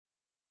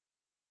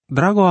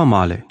Drago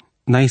amale,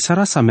 na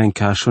isara sa men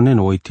ka shonen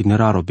o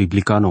itineraro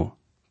biblicano,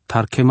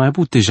 tar ke mai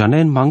bute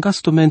janen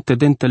mangastumente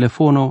den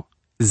telefono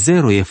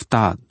 0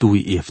 efta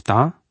 2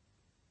 efta,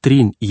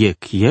 3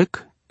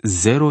 yek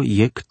 0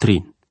 yek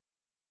 3.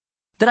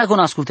 Dragon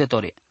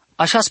ascultători,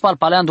 așa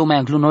spalpaleando mai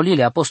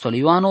înglunolile apostoli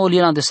Ioan,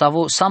 olilan de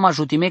savo sama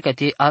jutime că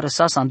te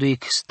arăsas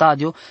anduic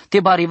stadio, te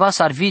barivas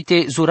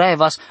arvite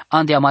zuraevas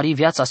ande amari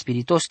viața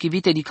spiritoski,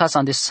 vite di casa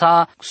ande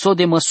sa so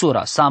de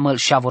măsura, samăl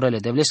șavorele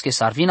de vlesche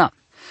sarvina.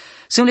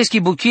 Sâmleski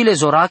buchile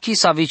zoraki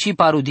sa vici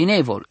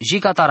parudinevol,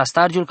 jica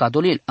tarastargiul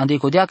cadolil, ande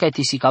codea că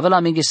ti sicavela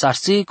menge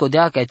sarsi,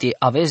 codea că ti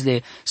aveți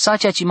de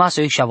sacea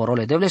cimasă și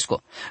șavorole de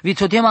vlesco.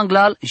 Vitodem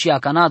anglal,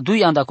 jiacana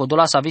dui anda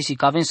codola sa visi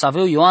caven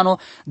saveu Ioano,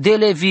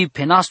 dele vi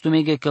penastu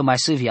menge că mai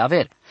să vi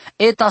aver.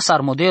 Eta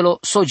sar modelo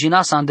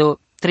sogina sandă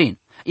trin.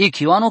 Ic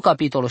Ioano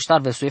capitolul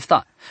 4 versul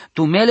 7.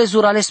 Tu mele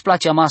zurales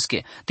placea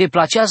masche, te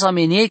placea să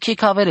menie che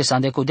cavere să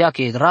andecodea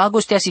că e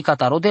dragostea si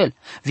catarodel,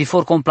 vi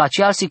for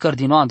complaceal si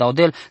cărdinoan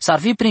daudel, s-ar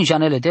vi prin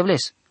janele de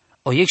vles.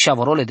 O iec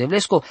șavorole de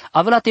vlesco,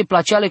 avela te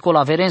placeale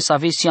colaveren să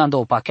vezi si andă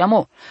o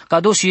pacheamo,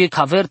 cado și iec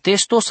haver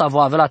testo să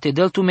vo avela te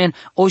deltumen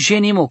o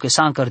genimo că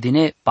s-a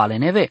încărdine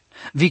paleneve,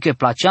 vi că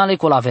placeale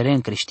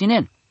colaveren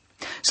creștinen.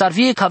 S-ar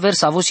vi iec haver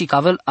să vo si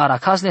cavel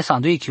aracazne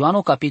sanduic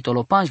Ioano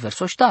capitolul 5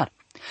 versul 7.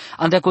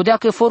 Andecodea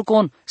că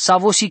forcon s-a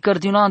vosi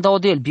cărdinoan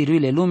daudel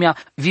biruile lumea,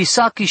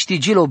 visa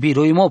câștigilo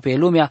biruimo pe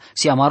lumea,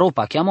 si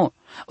amaropa cheamo.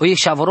 O e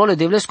șavorole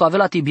de vlesco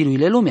avela ti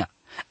biruile lumea.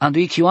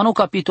 Anduic Ioanu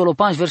capitolul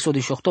 5 versul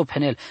 18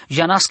 penel,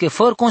 janasche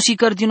forcon si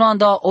cărdinoan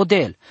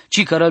daudel,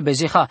 ci cărăl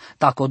bezeha,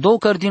 taco două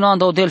cărdinoan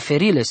daudel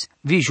feriles,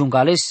 vi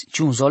jungales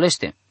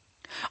ciunzoleste.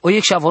 O e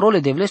șavorole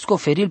de vlesco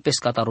feril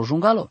pescataro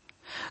jungalo.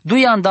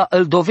 Dui anda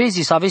îl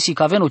dovezi să avesi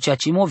caveno ceea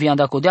ce movi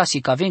anda codea si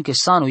caven che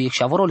sanu e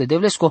șavorole de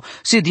vlesco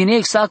se dine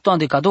exacto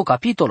ande cado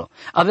capitolo.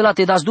 Avela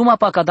te das duma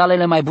pa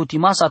cadalele mai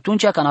butimas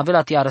atunci când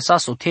avela te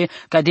arăsas o te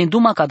ca din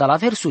duma cadala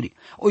versuri.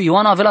 O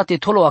Ioan avela te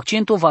tolo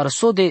accento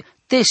varso de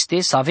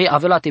teste să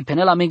avela te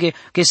penela menge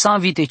che san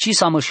viteci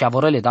să mă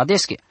șavorele da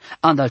desche.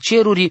 Andal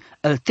ceruri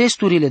îl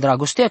testurile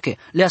dragosteche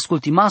le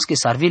ascultimasche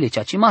sarvile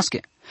ceea ce masche.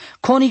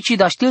 Conici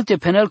da știlte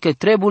penel că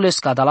trebule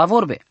scada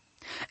vorbe.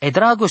 E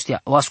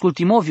dragostea, o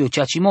ascultimoviu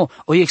ceea ce mo,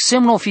 o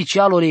exemno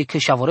oficialore că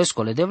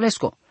șavorescole de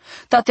vlesco.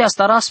 Tatea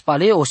staras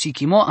pale o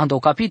sikimo ando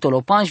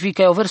capitolo 5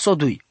 ca o verso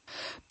 2.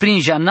 Prin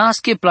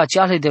janasche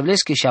placeale de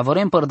vlesche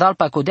șavorem părdal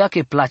pa codea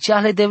că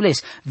placeale de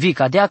vles, vi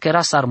cadea că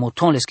era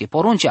sarmotonlesche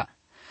poruncea.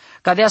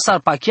 Cadea sar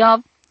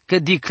pachea că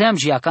diclem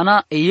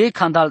jiacana e ei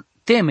candal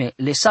teme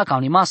le saca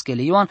unimasche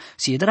le Ioan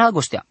si e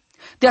dragostea.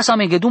 De asta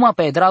me gâduma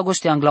pe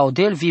dragostea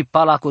anglaudel vi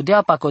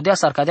palacodea pacodea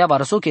sar cadea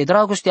varăso că e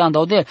dragostea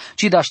andaudel,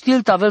 ci da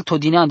știl tavel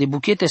todinean de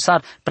buchete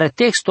sar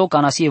pretexto ca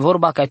nasie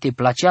vorba ca te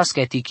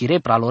placească te chire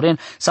praloren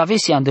să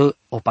vezi andă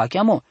o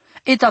pacheamo.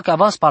 Eta că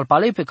avas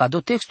palpale pe cado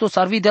texto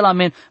sar vi de la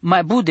men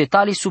mai bu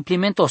detalii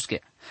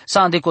suplimentosche.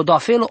 Sa andecodo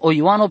fel o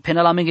Ioano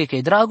penela menge că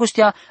e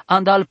dragostea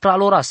andal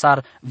pralora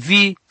sar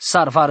vi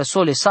sar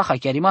varăsole saha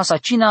chiarimasa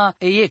cina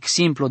e ec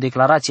simplu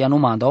declarația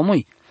numai andau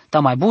mui. Ta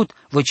mai but,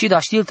 văci da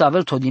știl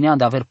tavel todinean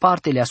de aver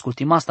parte le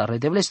ascultimasta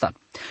redevlestan.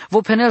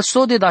 Vo penel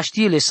sode da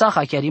știle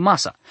saha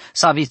chiarimasa,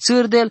 sa vi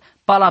țârdel,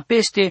 pala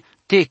peste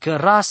te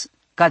căras,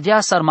 cadea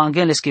sar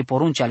mangenlesche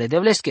porunci ale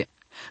devlesche.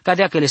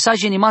 Cadea că le sa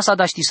genimasa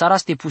da ști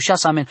saras te pușa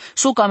amen,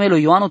 so camelo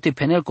Ioanu te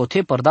penel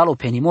cote părdalo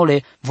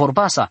penimole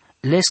vorbasa,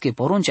 lesche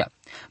poruncea.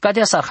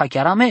 Cadea sar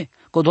hachiarame,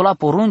 codola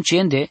porunci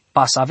ende,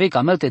 pa save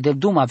camelte del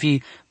duma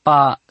vi,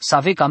 pa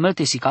save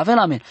camelte si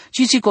cavelamen,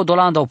 ci si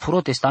codola andau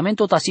puro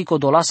testamento, ta si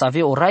codola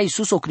save ora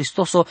Iisuso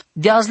Cristoso,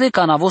 de azle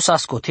ca navosa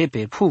scote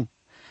pe pu.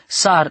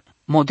 Sar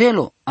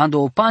modelo, ando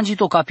o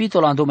pangito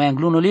capitolo ando mai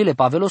anglunolile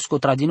pavelosco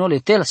tradinole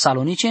tel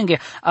salonicenge,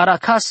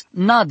 aracas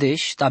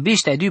nadeș,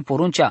 tabiște du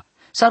poruncea,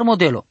 sar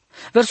modelo.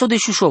 Verso de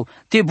șușou,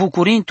 te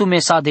bucurin tu me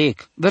sa de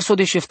ec. Verso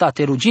de șefta,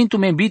 te rugin tu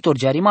me bitor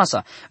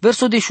giarimasa.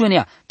 Verso de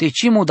șunea, te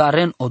cimu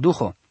daren o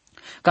duho.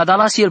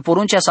 Cadalasi el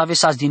poruncea să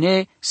avesas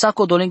dine, sa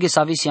codolenghe să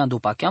avesian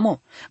după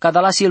cheamo.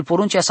 Cadalasi el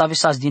poruncea să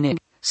avesas dine.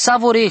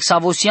 Savore ex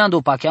avosian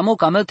după cheamo,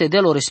 camelte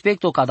delo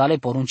respecto cadale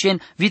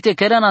poruncien, vite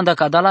keran anda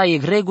cadala e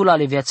regula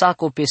le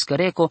viațaco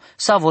pescăreco,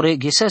 savore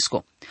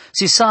gesesco.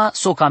 Si sa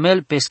so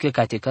camel pesche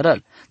ca te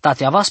cărăl.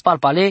 Tate avas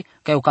palpale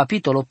ca o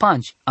capitolo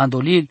 5,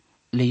 andolil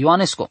le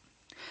Ioanesco.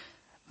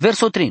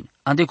 Verso 3.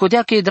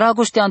 Andecodea că e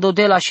dragostea ando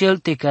de la șel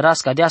te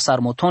cărasca dea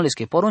sarmoton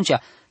lesche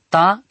poruncea,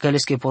 ta că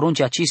lesche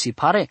poruncea ci si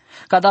pare,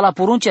 ca da la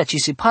poruncea ci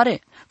si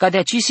pare, ca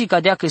dea ci si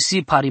cadea că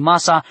si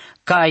parimasa,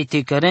 ca ai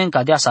te căren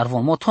ca dea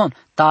sarvon moton,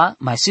 ta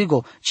mai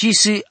sigo, ci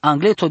si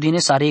angleto dine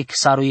sarec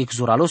saruic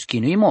zuralos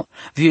chinuimo,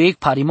 viu ec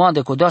parimo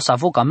andecodea sa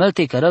vo camel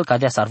te cărăl ca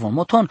dea sarvon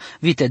moton,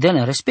 vite del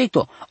în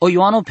respecto, o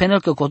Ioano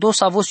penel că codo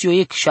sa vos eu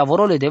ec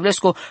șavorole de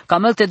vlesco,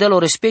 camel te delo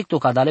respecto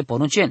ca dale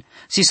poruncen,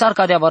 si sar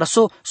ca dea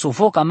varso, su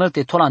vo camel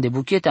te tolan de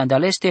buchete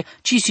andaleste,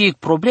 ci si ec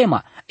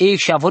problema, ec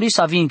șavori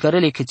sa vi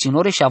încărele că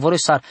ținore șavore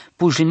sar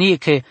pujnie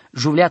că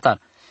juvleatar.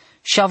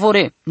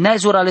 Șavore, n-ai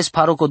zurales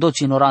paroco do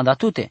ținora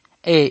andatute,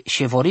 E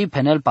shevori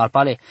penel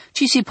palpale,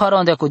 ci si paro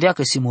andecodea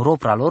că si muro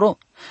praloro?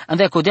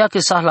 Andecodea că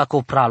sahla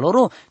co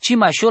praloro, ci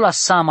mai șola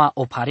sama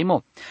o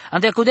parimo.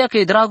 Andecodea că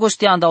e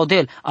dragostea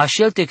andaudel,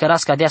 așelte că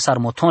rascadea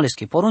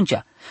sarmotonleske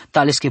poruncea.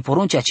 Taleske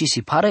poruncea ci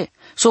si pare?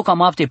 So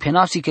cam apte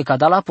penapsi că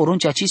cadala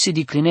poruncea ci si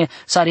dicline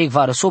sar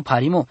egvară so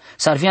parimo,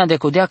 sar via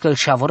andecodea că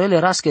șavorele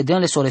rasche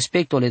dânle so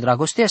respectole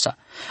dragostesa.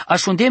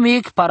 Așundem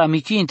ec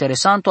paramichi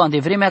interesanto ande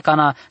vremea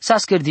cana sa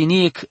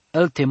scărdiniec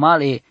el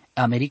temale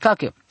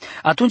americache.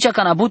 Atunci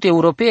când abut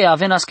europee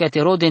avea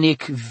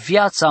scaterodenic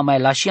viața mai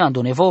lașia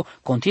îndonevo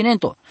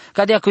continento,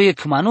 cadea că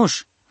ec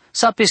manuș,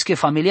 sa pesche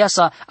familia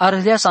sa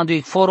arlea sa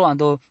anduic foro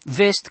ando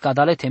vest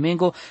cadale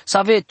temengo, sa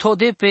ave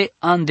tode pe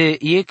ande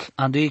ec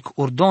anduic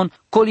urdon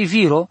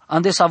coliviro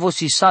ande sa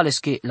vosi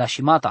saleske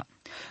lașimata.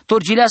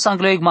 Torgilea sa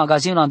angloic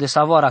magazin ande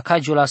sa voara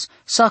cagiolas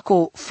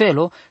saco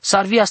felo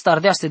sarvia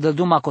stardeaste del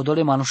duma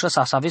codole manușa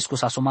sa savescu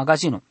sa so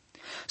magazino.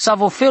 Sa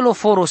vo felo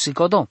foro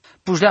sicodo,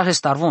 pujleale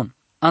starvon.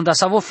 Anda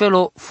sa vo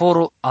felo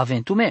foro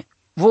aventume.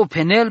 Vo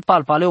penel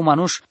palpaleu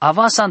manuș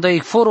avansa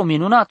andaic foro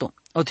minunato.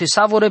 O te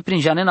savore prin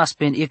janena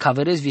spen e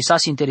caveres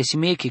visas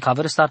interesime e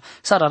caveres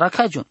sar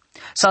aracagion.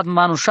 Sad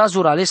manușa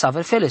zurales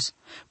aver feles.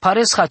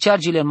 Pares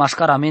haceargile în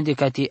mașcaramende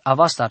ca te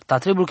avastar, ta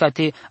trebuie ca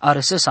te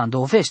arăsăs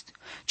ando vest.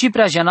 Ci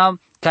prea jana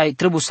ca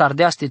trebuie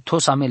sardeaste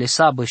tos amele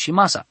sabă și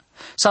masa.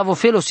 Sa vo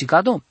felo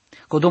sicado,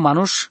 codo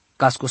manuș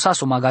ca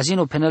scusaso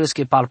magazino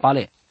penelesche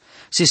palpale.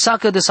 Si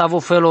sacă de savo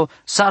felo,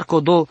 sar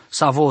codo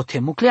savo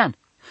temuclean.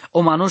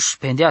 O manuș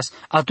pendeas,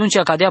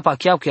 atunci cadea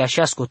pacheau că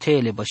așa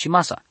scoteele bă și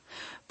masa.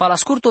 Pala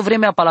scurtă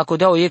vremea pala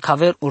codeau e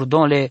caver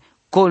urdonle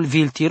col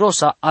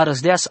viltirosa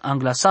arăzdeas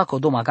anglasa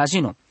codo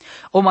magazino.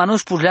 O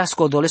manuș purleas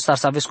codole star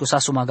să aveți cu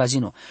sasu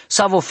magazino.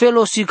 Savo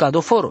felo si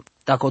cado foro.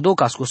 Ta codo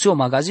ca scosio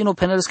magazino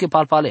penelesche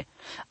palpale.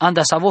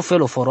 Anda savo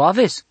felo foro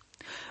aveți.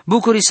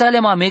 Bucurisale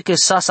mame că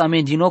sasa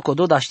mendino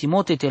codo da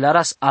știmote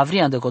telearas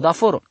avrian de coda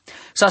foro.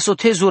 Sa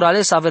sote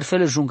zurale sa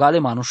verfele jungale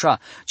manușa.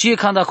 Cie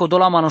canda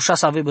codola manușa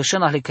sa ve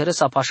bășena le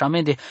cărăța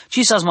pașamende, ci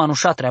sa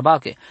manușa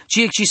treabache.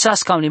 Cie ci sa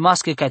cam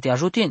limasche ca te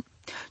ajutin.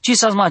 Ci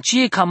sa ma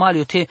cie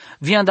camalio te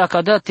vian da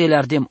cada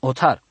teleardem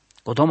otar.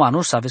 Codo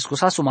manuș sa vezi cu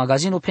sasu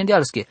magazino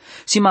pendealsche.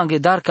 Si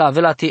mangedar ca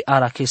avela te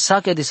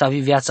arachesache de sa vi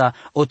viața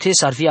o te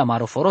sarvia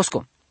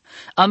maroforosco.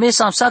 A me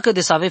sam sacă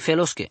de save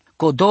felosche,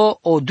 codo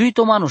o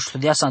duito manuș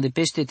studia sa ande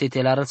peste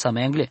te la răța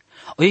mengle.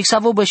 O ex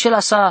avo bășela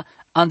sa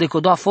ande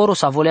codo foro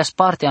sa voleas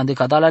parte ande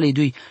cadala li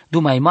dui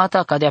dumai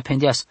mata cadea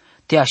pendeas,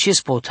 te așez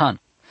potan.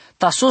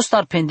 Ta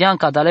sostar pendean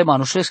cadale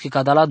manușesche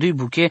cadala dui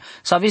buche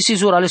sa vesi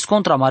zurales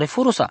contra mare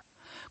forosa.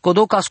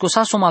 Codo ca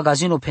scosaso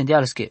magazino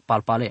pendealsche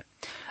palpale.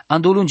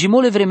 Ando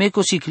lungimole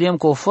vremeco si cliem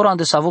co foro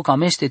ande savo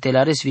cameste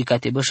teleares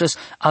vicate bășăs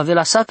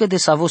avela sacă de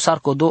savo sar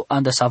codo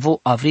ande savo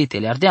avri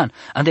teleardean,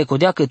 ande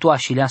codea că tu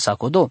așilean sa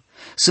codo.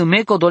 Să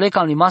me codole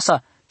cam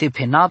limasa te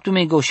penaptu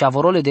me go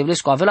șavorole de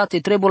vlesco avela te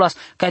trebulas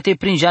ca te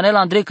prin janel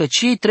andre că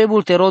ci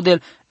trebul te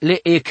rodel le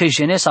e că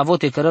jene savo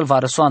te cărăl va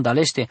răso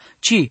andaleste,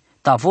 ci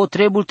ta vo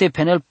trebul te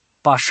penel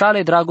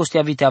pașale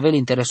dragostea vite avel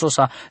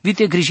interesosa,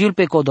 vite grijil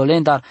pe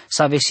codolen dar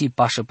sa vesi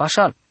pașă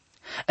pașal.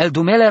 El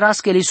dumele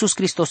rasche Iisus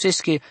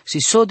Cristosesche si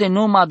so de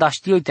numa da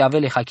știl te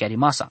avele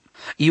hachiarimasa.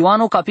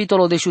 Ioan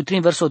capitolul 13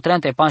 verso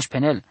 35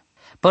 penel.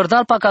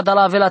 Părdal pa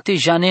cadala avela te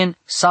janen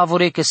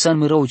savore că să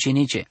mi rău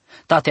cinice.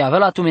 Tate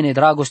avela tu mine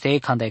dragoste e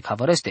canda e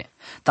cavăreste.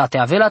 Tate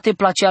avela te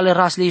placea le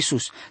rasle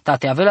Iisus.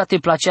 Tate avela te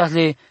placea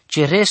le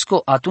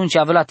ceresco atunci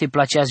avela te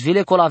placea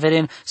zvile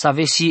colaveren sa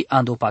vesi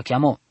ando pa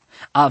chiamo.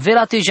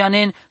 Avela te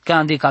janen ca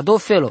andicado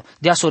felo,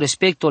 de aso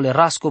respecto le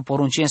rasco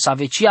poruncien sa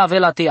veci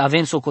avela te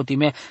aven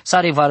socotime sa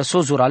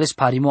revarso zurales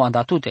parimo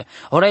andatute.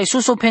 Ora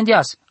Iisus o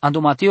pendeas,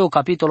 ando Mateo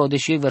capitolo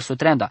 10 verso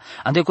 30,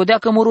 ande codea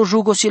că moro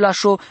jugo si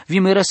lașo, vi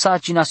mără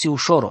sacina si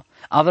ușoro.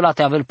 Avela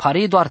te avel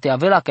pari doar te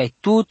avela ca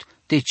tut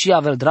te ci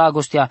avel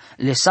dragostea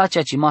le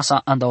sacea ci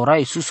masa andaura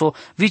Iisuso,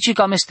 vici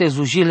cam este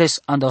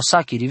zujiles andau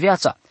sachiri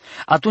viața.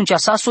 Atunci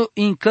saso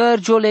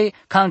incărgiole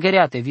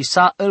cangereate,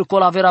 visa îl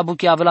colavera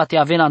buche avela te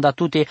avena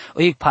andatute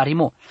oic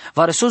parimo.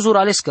 Vare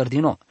sozurale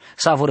scărdino,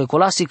 sa vor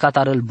colasi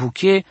catarel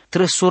buche,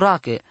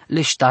 trăsurache,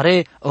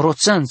 leștare,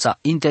 roțânța,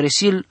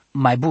 interesil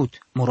mai but,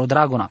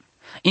 morodragona.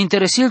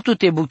 Interesil tu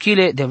te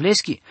buchile de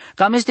vleschi,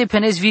 cam este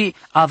penez vi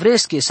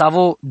avresche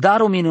savo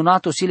daro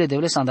minunato sile de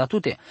vles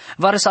andatute,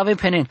 vare să ave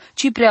penen,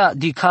 ci prea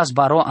dicas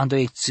baro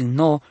andoic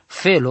no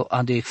felo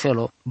andoic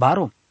felo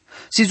baro.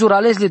 Si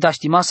zurales le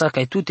daștimasa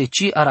ca tu te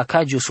ci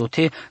aracagiu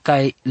sote,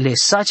 ca le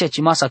sacea ci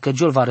masa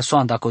cărgiol vare so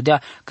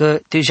andacodea, că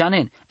te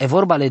janen, e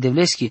vorba le de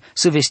vleschi,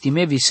 să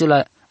vestime vi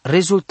la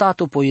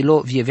rezultatul poilo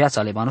vie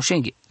viața le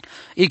manușenghi.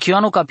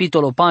 Ioan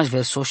capitolul 5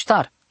 verso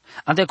ștar.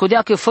 Ante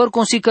codea că făr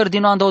consi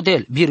cărdino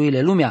andodel,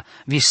 biruile lumea,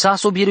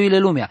 visaso biruile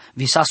lumea,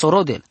 visaso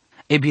rodel,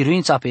 e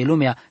biruința pe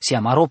lumea si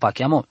amaropa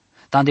chiamo.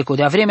 Tande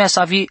codea vremea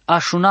sa vi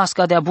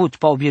așunasca de abut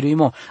pau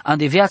biruimo,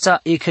 ande viața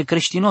e că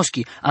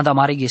creștinoschi, anda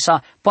mareghe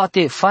sa,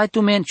 poate fai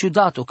tu men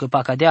ciudato că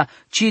pacadea,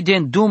 ci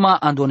den duma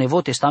ando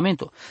nevo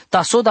testamento,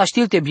 ta soda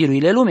știlte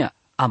biruile lumea,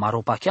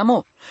 amaropa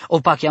chiamo, o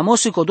pachiamo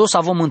si codo sa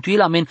vom mântui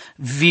la men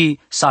vi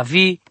sa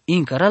vi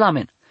incără la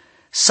men.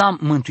 sam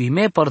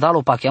mântuime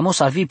părdalo pachiamo,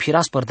 salvi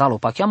piras părdalo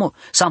pachiamo,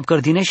 sam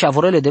cărdine și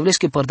avorele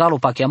devlesche părdalo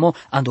pachiamo,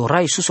 ando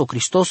rai Isuso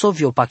Cristoso,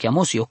 vio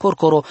pachiamo si o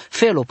corcoro,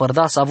 felo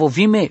părda savo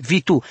vime,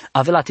 vitu,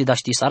 avelate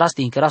daști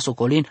saraste inceraso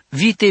colin,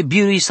 vite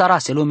birui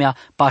sarase lumea,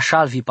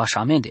 pașal vi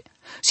pașamende.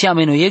 Si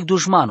amenoiec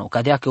dușmano,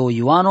 cadea că o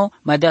Ioano,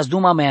 mai deas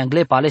duma mai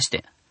angle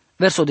paleste.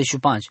 Verso de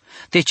șupanci.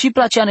 Te ci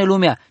placeane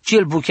lumea, ci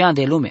el buchean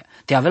de lume.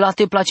 Te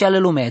avelate placeale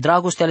lumea,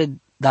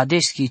 dragosteale da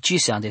deschi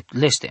cise ande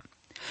leste.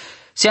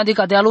 Se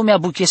adică de lumea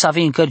buche să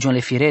avei încărgiunle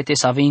firete,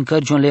 să avei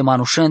încărgiunle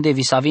manușânde,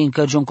 vi să avei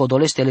încărgiun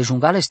codolestele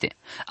jungaleste.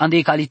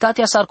 Ande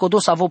calitatea s-ar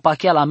codos avo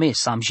pachea la mes,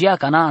 să-am jia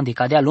cana ande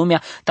cadea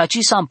lumea, taci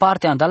să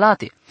împarte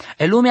andalate.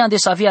 E lumea ande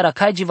să avea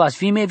racai vas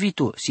vime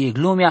vitu, si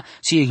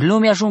e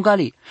glumea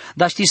jungali.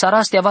 Da ști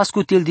saraste avas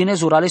cu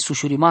tildinezul ales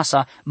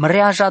sușurimasa,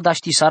 mreaja da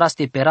ști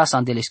saraste perasa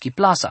andeleschi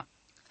plasa.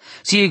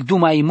 Si e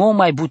duma imo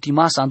mai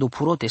butimasa ando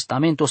puro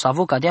testamento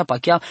savo cadea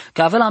pachea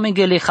că avea la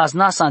mengele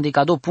haznasa ande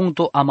cado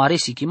punto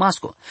amaresi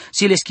chimasco.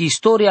 Si leschi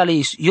istoria le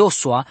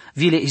Iosua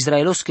vile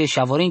israelosche și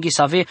avorenghi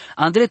să ave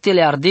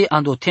andretele arde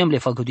ando temble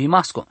făgădui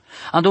masco.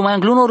 Ando mai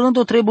angluno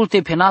rândo trebul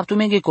te penaptu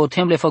menge co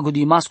temble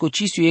făgădui masco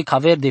cisiu e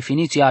caver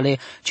definiții ale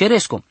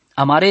ceresco.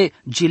 Amare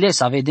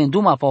giles aveden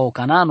duma pa o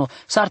canano,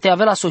 sarte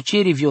avea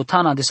socieri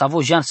viotana de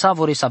savo jean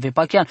savore save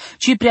pachian,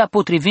 ci prea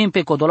potrivim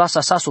pe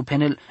codolasa sasu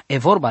penel e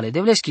vorbale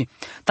de vleschi.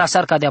 Ta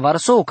sarca de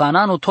avarso o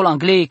canano tol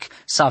angleic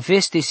sa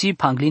veste si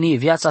panglini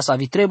viața sa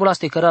vitrebula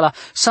ste cărala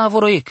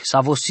savoroic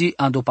savosi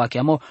ando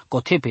pachiamo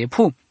cotepe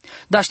pu.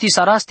 Da ști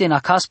saraste na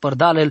cas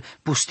părdalel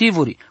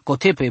pustivuri,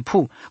 cotepe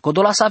pu,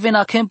 codolasa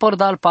avena chem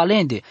părdal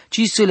palende,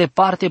 ci se le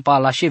parte pa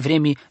lașe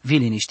vremi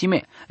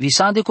viliniștime.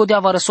 Visande codea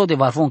varăso de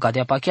varvon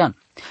cadea pachian.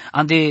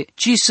 Ande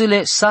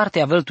cisele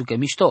sarte avel tu că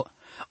mișto.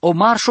 O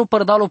marșo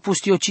părdalo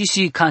pustio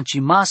cisi canci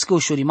mască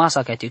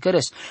ușurimasa ca te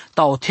căres.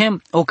 Ta o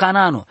tem o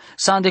canano.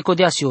 Sande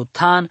codea si o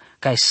tan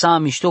ca sa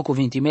mișto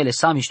cuvinti mele,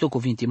 sa mișto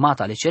cuvinti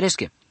mata le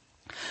ceresche.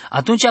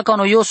 Atunci ca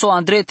no Ioso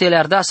Andrei te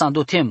le-ardea să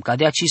andotem, ca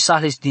de aci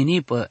sahles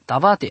dini pe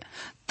tavate,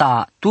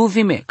 ta tu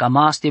vime, ca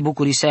mas te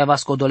bucuri să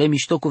avas codole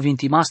mișto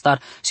cuvinti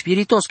mastar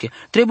spiritosche.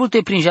 Trebuie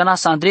te prinjana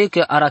să Andrei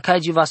că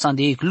aracagi va să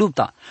andeic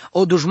lupta.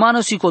 O dușmană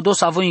si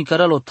codos avoi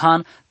încărăl o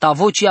tan, ta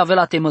voci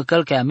avea te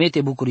măcăl ca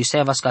amete bucuri să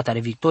avas catare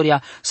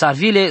victoria,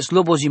 sarvile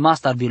slobozi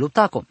mastar bi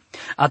luptaco.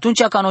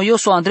 Atunci ca no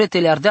Ioso Andrei te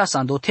le-ardea să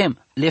andotem,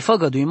 le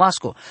făgădui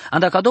masco,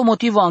 andă do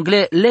motivo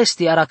angle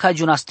leste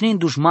aracagi una strin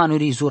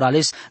dușmanurii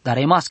zurales dar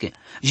e masche.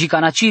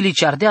 Jicanacili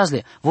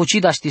ceardeazle,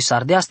 vocida ști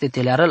sardeaste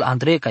te le-arăl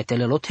Andrei ca te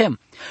le lotem.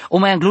 O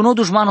mai angluno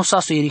dușmano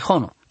saso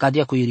Irihono,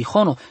 cadea cu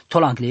Irihono,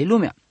 tol anglei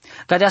lumea.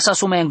 Cadea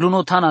saso mai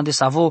angluno tana de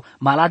savo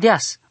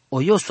maladeas,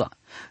 o Iosua.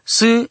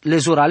 Să le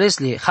zurales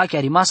le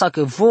hachiari masa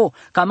că vo,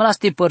 camela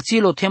ste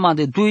părțilo tema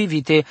de dui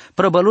vite,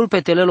 prăbălul pe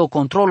telelo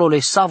controlole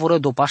savură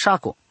do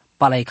pașaco.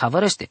 Pala e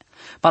cavăreste.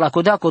 Pala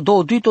codea co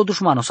două duito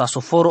dușmano sa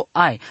soforo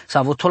ai,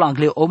 sa votol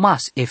angle o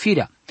mas, e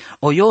firea.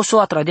 O Ioso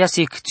atradea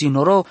se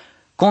cținoro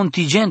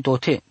contingento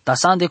te, ta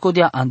sa ande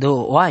codea ande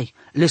o ai,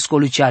 le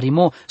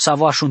scoluciarimo sa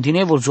vo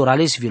așundinevol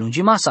zorales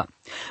vilungi masa.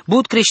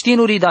 But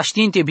creștinurii da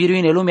știinte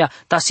biruine lumea,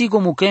 ta sigo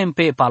muchem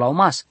pe pala o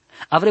mas.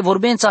 Avre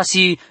vorbența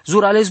si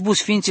zurales bus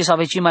sfinții sa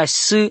veci mai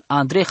s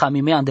Andrei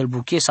hamime andel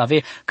buche sa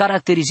ve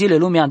caracterizile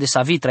lumea ande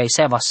sa vitra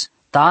isevas.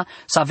 Ta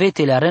sa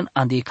vetele aren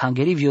ande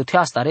cangeri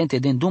vioteasta rente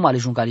den dumale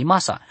jungali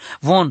masa.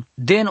 Von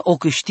den o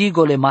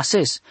câștigole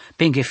mases.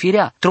 Penghe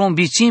firea,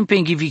 trombițin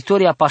penghi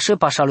victoria pașă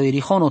pașa lui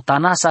Irihono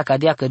tanasa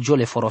cadea că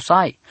giole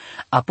forosai.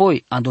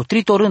 Apoi, ando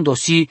trito rândo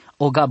si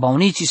o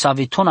gabauniții sa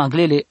veton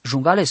anglele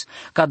jungales,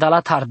 ca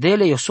dalat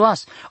hardele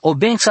iosuas, o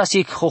benxa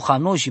si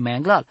hohanoji mai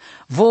anglal,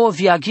 vo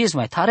viaghez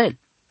mai tarel.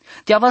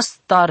 Te avas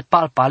tar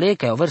palpale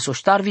ca o verso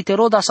ștar vite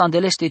roda sa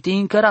andeleste te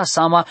încăra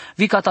sama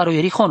vicataro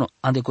Irihono,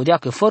 ande codea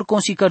că făr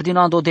consi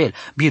cărdinando del,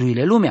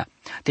 biruile lumea.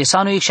 Te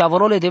sanu și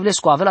avorole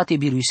devlesco avela te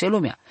biruise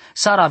lumea.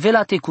 Sara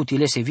avela te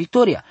cutilese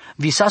victoria.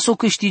 Visaso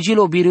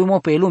câștigilo biruimo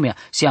pe lumea,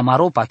 si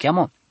amaro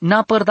pachiamo.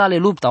 N-a părdale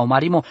lupta o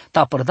marimo,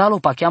 ta părdalo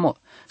pachiamo.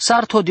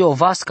 Sarto de o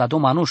vas ca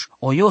domanuș,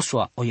 o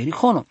Iosua, o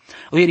Irihono.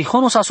 O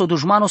Irihono sa so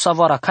dușmano sa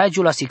voara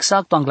caigiula si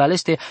exacto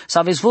anglaleste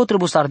sa vezi vo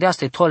trebuie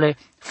sardeaste tole,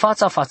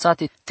 fața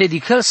fațate, te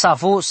dicăl sa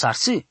vo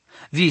sarsi.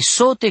 Vi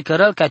so te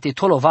cărăl ca te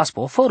tolo vas pe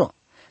oforo.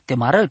 Te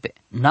marălpe,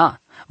 na.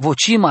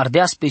 Voci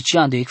mardea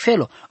specian de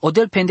ecfelo, o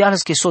del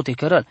pendeales che sote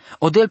cărăl,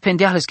 o del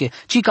pendeales che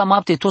ci cam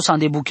apte tosan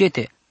de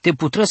buchete, te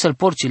putrăsăl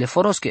porcile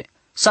forosche.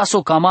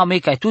 Saso cama mei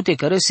ca tu te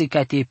cărăsi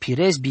ca te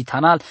pirez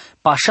bitanal,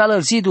 pașală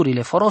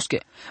zidurile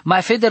forosche.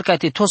 Mai feder ca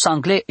te tos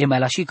angle e mai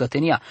lași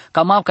cătenia,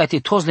 cam ap ca te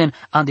toslen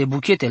ande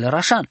buchetele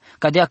rașan,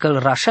 ca dea că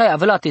rașai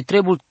avela te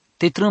trebul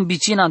te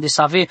trâmbicina de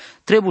save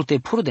trebul te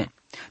purden.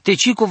 Te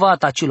cicuva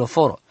tacilo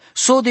foro.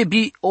 So de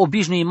bi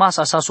obișnui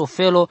masa sa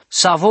sofelo,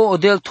 sa vo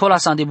odel tola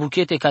sa de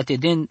buchete ca te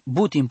den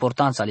but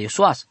importanța le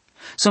Iesuas.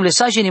 Sunt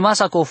lesagem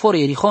masa ko fore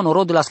Erihon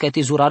rodo las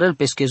kati zurarel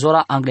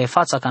peskezora angle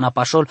fața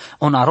canapashol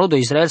on narodo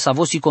Israel sa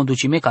vosi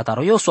conducime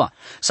cataro Iosua.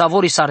 Sa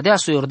vori sardea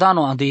su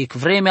Iordano ande ec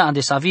vremea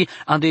ande savi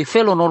ande ec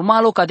felo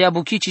normalo ca de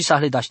abuchici sa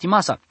hledaști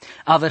masa.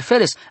 Aver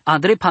feles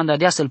andre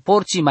pandadea să-l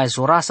porții mai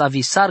zora sa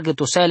vi sargă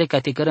tosele ca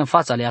te cărăm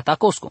fața le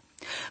atacosco.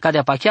 Ca de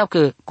apacheau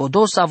că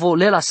codosa vo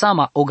lela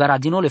sama o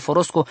garadinole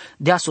forosco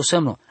dea su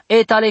semno.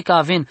 Etale ca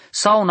aven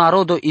sau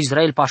narodo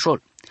Israel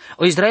pașol.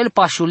 O Israel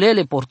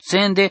pașulele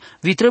porțende,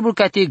 vi trebuie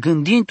ca te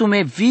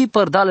gândindu-me vi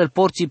părdalel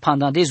porții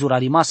pandadezura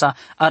rimasa,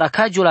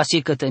 aracagiul la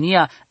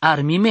cătănia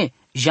armime,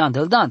 Jean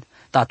Deldand.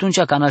 Ta atunci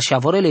ca în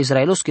șavorele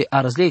izraelosche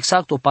a răzle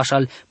exact o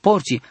pașal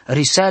porții,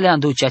 risele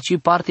anduceaci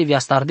parte via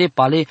starde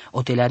pale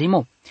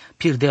otelarimo.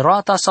 Pirde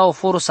roata sau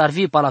foro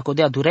sarvi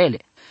palacodea durele.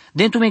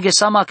 Dentu me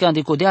gesama că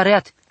andecodea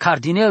reat,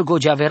 cardinel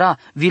gogeavera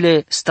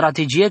vile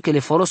strategie că le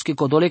folosche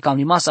codole cam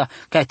rimasa,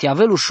 ca te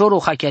avelu șoro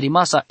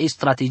hachiarimasa e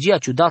strategia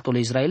ciudatole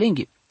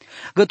israelenghi.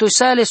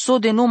 Gătoisaele so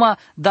de numa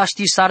da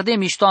ști sarde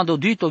mișto ando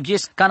duito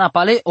ghes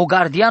canapale o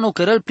gardiano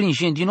cărăl prin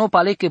jendino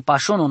pale că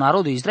pașono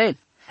narodu Israel.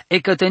 E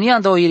cătănia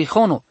ando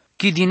Irihono,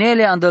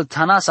 chidinele andăl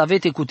tanas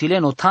avete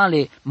cutileno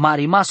tanle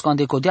marimasco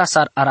andecodea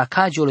sar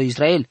aracagiolo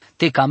Israel,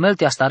 te camel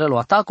te astarelo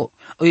ataco.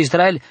 O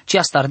Israel ci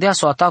astardea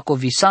so ataco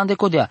visan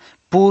decodea,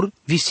 pur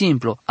vi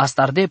simplu,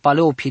 astarde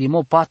paleo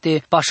pirimo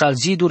pate pașal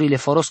zidurile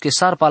forosche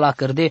sar pala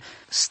cărde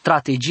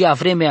strategia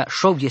vremea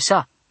șov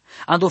ghesea.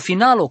 Ando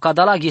finalo,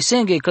 cadala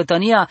ghesenghe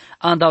cătănia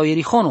andau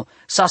Erihono,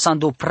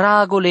 sasando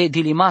pragole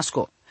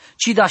dilimasco,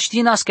 ci da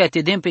știnas că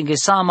te dempe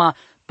ghesama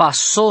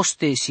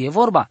pasoste si e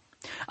vorba.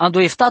 Ando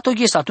eftato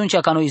ghes atunci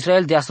ca no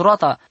Israel de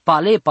asroata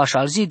pale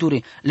pașal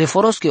ziduri, le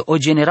forosche o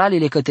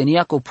generalile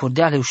cătănia co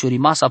purdeale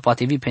ușurimasa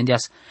poate vi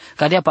pendeas,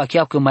 cadea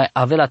pacheau că mai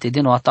avea te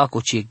deno ataco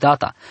ci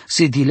data,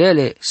 se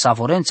dilele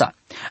savorența.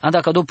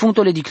 Andaka do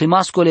punctole di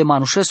climascole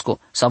manușesco,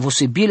 sa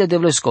vose bile de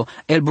vlesco,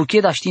 el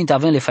bucheda știinte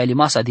avem le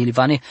failimasa di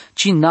livane,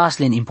 ci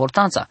naslen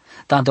importanța.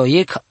 Tanto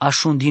ec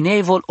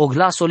așundinevol o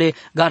glasole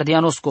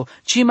gardianosco,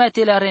 ci mai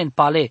telearen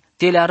pale,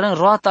 telearen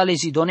roata le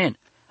zidonen.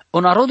 O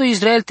narodul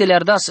Israel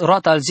teleardas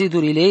roata al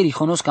zidurile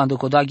Erihonos ca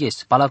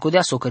andocodaghes,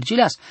 palacodea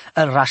socărgileas,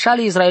 el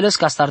rașale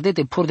israelesc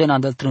astardete purden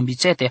andăl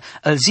trâmbițete,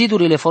 el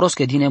zidurile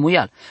forosche din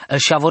emuial, el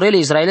șavorele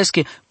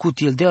israelesche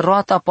cutil de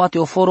roata poate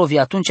o foro vi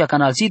atunci ca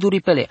al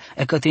ziduri pele,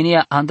 e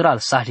cătenia andral,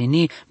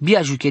 sahlini,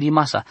 bia jucheri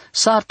masa,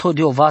 sar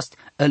todio vast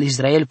el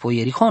Israel po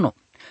Erihono.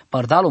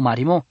 Părdalo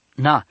marimo,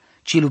 na,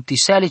 ci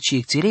luptisele ci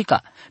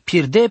icțirica,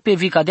 pirde pe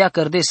vicadea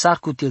cărde sar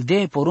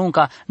cutilde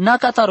porunca, na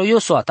cataro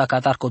Iosua, ta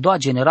catar codoa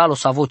generalo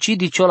sa voci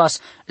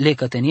diciolas le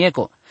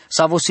cătenieco,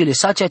 sa vosile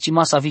sacea ci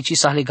masa vici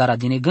sahle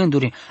garadine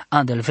gânduri,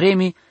 andel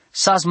vremi,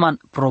 sazman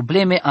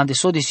probleme ande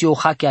sodesi o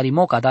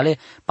hachiarimo cadale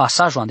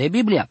pasajo ande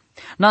Biblia,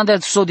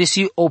 n'andel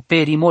sodesi o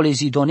perimole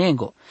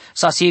zidonengo,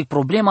 sa si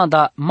problema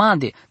da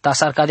mande, ta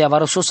sar cadea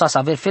varoso sa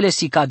saver fele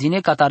si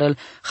cadine catarel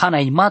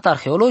hanaimat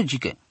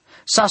arheologice,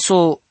 sa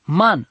so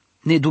man,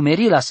 ne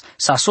dumerilas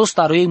sa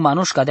sostaroieg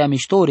manuș cadea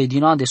miștore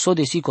din an de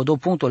sodesi co do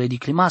punctole di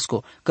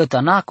climasco,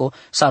 cătănaco,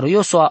 sa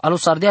roioso alo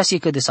sardeasi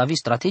că de savi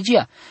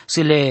strategia,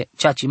 se le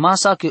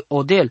ceacimasa că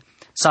odel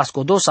sa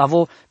scodo sa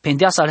vo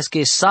pendeasa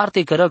lesche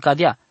sarte cărăl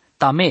cadea,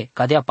 tame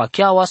cadea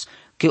pacheauas,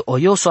 că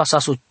oioso sa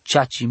so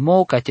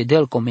ceacimo ca te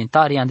del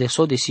comentarii an de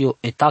sodesi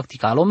e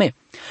tactica alome.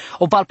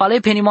 O palpale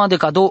penimo de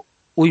cado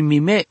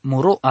uimime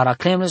muro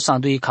araclemle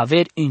sandui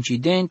caver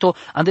incidento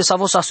ande sa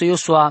vo sa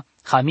soioso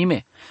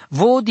hamime.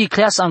 Vo di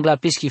creas angla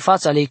peschi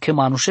fața lei că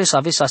manușes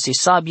avea se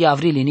sabia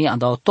avrilini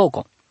andao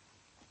toco.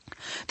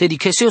 Te di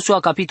Chesio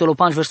capitolul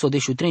 5 verso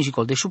 13 și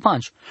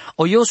 15.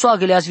 O Iosua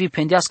găleaz vi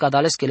pendeas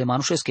cadalesche le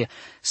manușesche.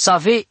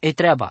 Save e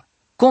treaba.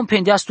 Cum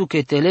pendeas tu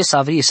că te le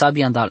savri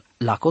sabia andal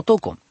la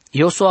cotoco.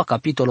 Iosua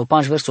capitolul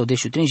 5 verso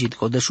 13 și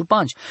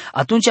 15.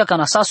 Atunci ca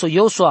nasaso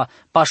Iosua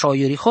pașa o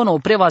Ierihono o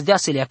prevas dea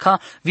se leaca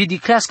vi di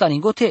creas ca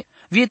ningote.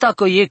 Vieta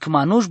că ec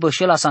manuș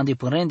bășela s-a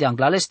îndepânrende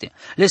anglaleste.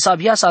 Le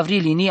sabia să avri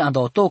linii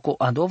andau toco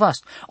andau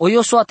vast. O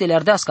Iosua te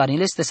leardeas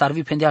carinleste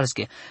sarvi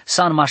pendealske.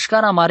 San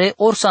mașcara mare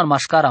or san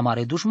mașcara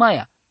mare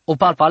dușmaia. O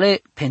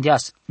palpale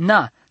pendeas.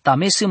 Na, ta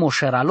mesim o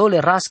șeralole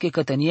rasche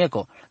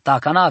cătănieco. Ta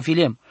cana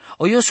avilem.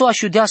 O Iosua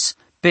șudeas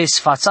pe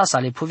sfața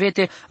sale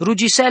puvete,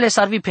 rugisele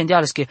sarvi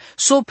pendealske.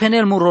 So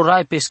penel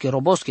murorai pesche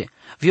robosche.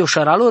 Vio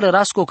șeralore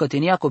rasco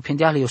cătăniaco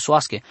pendeale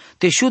Iosuasche.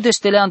 Te șude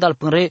stele andal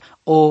pânre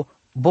o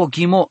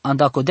Bogimo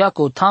andacodea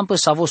cu o tampă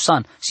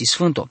savosan, si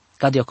sfânto,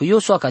 cadea cu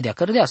Iosua, cadea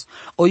cărdeas.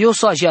 O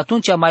Iosua și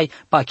atunci mai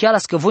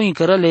pachealas că voi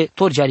încărăle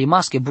torgi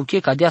arimasche buche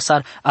cadea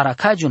sar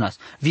aracagiunas,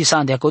 vi sa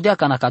andacodea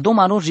ca na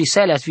cadoma nu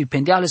riseleas vi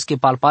pendeales că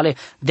palpale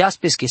deas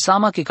pesche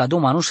sama că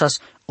cadoma nușas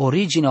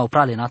originea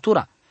oprale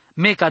natura.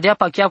 Me cadea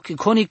pacheau că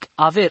conic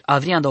aver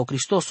avrianda o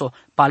Cristoso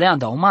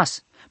paleanda o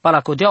mas,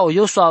 palacodea o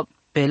Iosua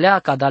pelea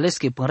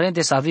cadalesche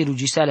pânrende sa vi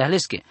rugisele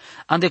alesche,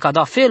 ande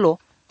cada felo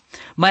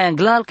Mai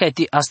anglal că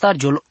ti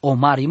astargiul o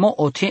marimo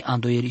o te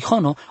ando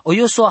Erihono, o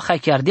Iosua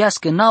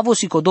hachiardească navo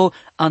si codo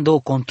ando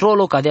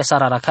controlo ca de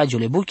sara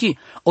racagiule buchi,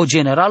 o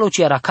generalo ci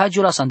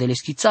aracagiula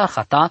sandeleschi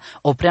hata,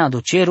 o preando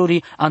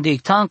ceruri, ando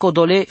ictanco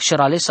dole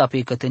șeralesa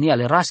pe cătănia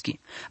le raschi,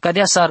 ca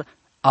de sar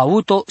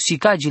auto si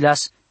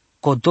cagilas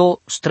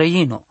codo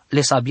străino,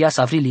 le sabia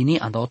savrilini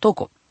ando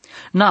otoco.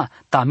 Na,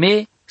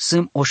 tame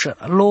sâm o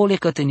șeralole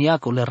cătănia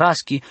cu le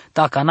raschi,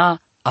 tacana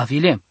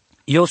avilem.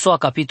 Iosua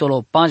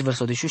capitolo 5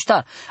 verso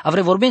 18.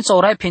 Avre vorbența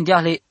orai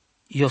pendiahle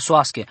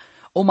Iosuasche.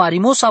 O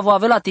marimosa vo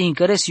avea te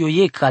interes io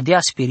e cadea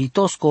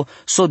spiritosco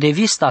so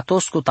devi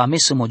statosco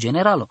tamesimo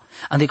generalo.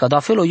 Ande ca da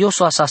felo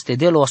Iosua sa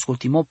stedelo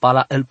ascultimo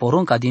pala el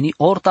porunca dini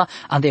orta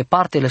ande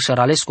parte le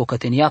șeralesco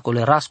căteniaco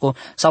le rasco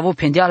sa vo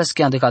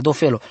pendialesche ande ca do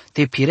felo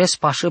te pires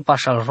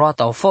pașal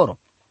roata o foro.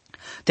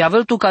 Te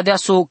avel tu cadea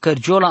so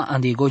cărgiola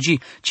ande gogi,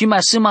 ci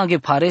mai sâmanghe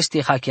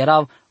pareste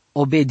hacherav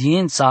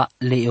obediența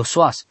le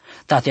Iosuas.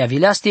 Tate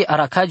avileaste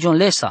aracagion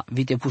lesa,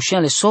 vite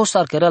pușenle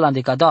sosar cărăla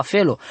ande ca da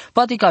felo,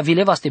 pati ca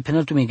vilevaste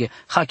penel tumige,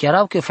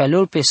 hacherau că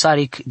felul pe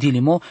saric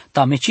dilimo,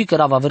 tameci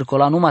cărava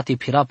vercola numai te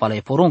pirapa la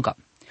e porunca.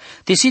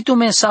 Te situ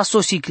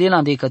mensaso si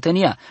clelan de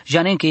cătănia,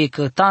 janen că e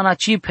cătana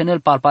ci penel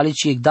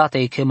palpalici e data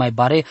e că mai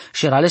bare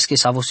șeralesche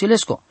sa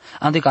vosilesco,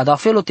 ande ca da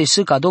felo te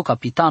sâ cado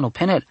capitano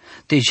penel,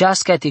 te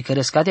jasca te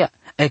cărescadea.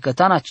 E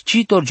cătana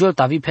ci torgiol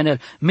tavi penel,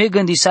 me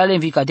gândisale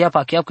învi cadea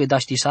pacheau că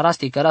daști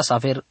saraste căra să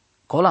aver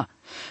cola.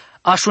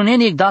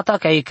 Așuneni e data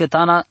ca e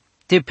cătana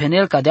te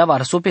penel cadea va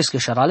răsopescă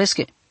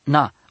șeralesche.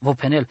 Na, vo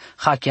penel,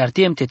 ha chiar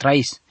tiem te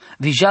trais.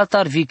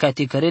 Vijaltar vi ca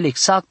te cărel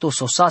exact o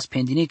sosas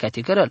pendini ca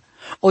te cărel.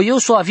 O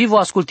Iosua vivo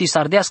asculti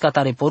sardeasca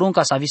tare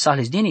porunca sa vi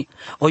sahles dini.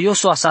 O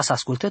Iosua sas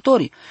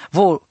ascultătorii.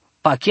 Vo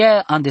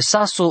pachea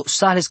andesaso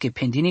sahles che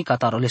pendini ca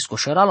tarolesco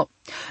șeralo.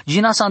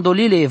 Gina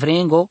sandolile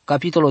evrengo,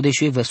 capitolo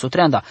 10 verso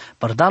 30.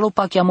 Părdalo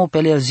pacheamo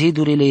pelel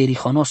zidurile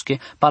erihonosche,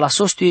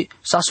 palasosti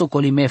saso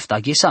colimefta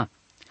ghesa.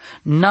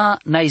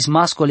 Na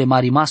izmasco le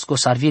marimasco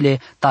sarvile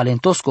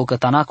talentosco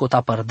cătanaco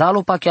ta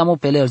părdalo pacheamo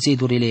pelel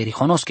zidurile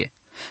erihonosche.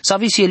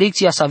 Savisi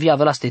elecția sa via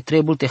velaste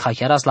trebul te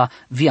hachearas la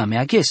via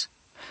mea ghes.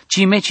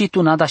 Ci meci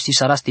tu nada ști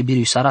saraste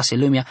biriu sarase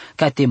lumea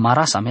ca te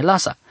marasa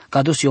melasa.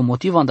 Ca dus eu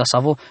motiv anda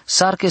savo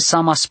sarche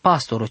samas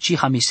pastoro ci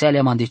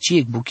hamisele mande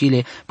ciec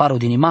buchile paro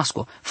din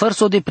masco.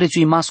 Fărso de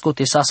prețui masco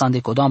te sasa ande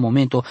coda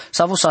momento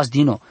savo sas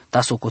dino,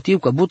 ta socotiu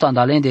că buta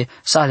andalende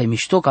sale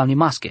mișto cam ni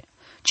masche.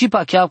 Ci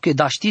pacheau că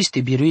da știs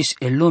te biruis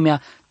el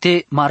lumea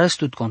te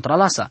marăstut contra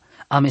lasa.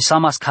 Ame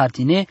samas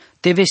cartine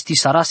te vesti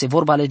sarase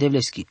vorbale de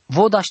vleschi.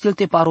 Voda știl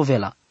te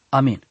parovela.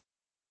 Amin.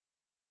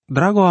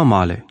 Drago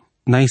amale,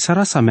 na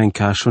sarasa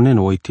menca așonen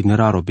o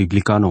itineraro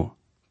biblicano.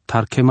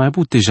 Tar che mai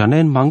bute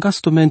janen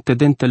mangastumente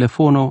den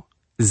telefono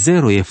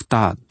 0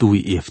 efta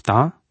 2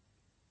 efta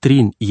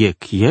 3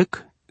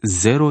 yek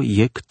 0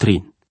 yek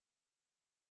 3.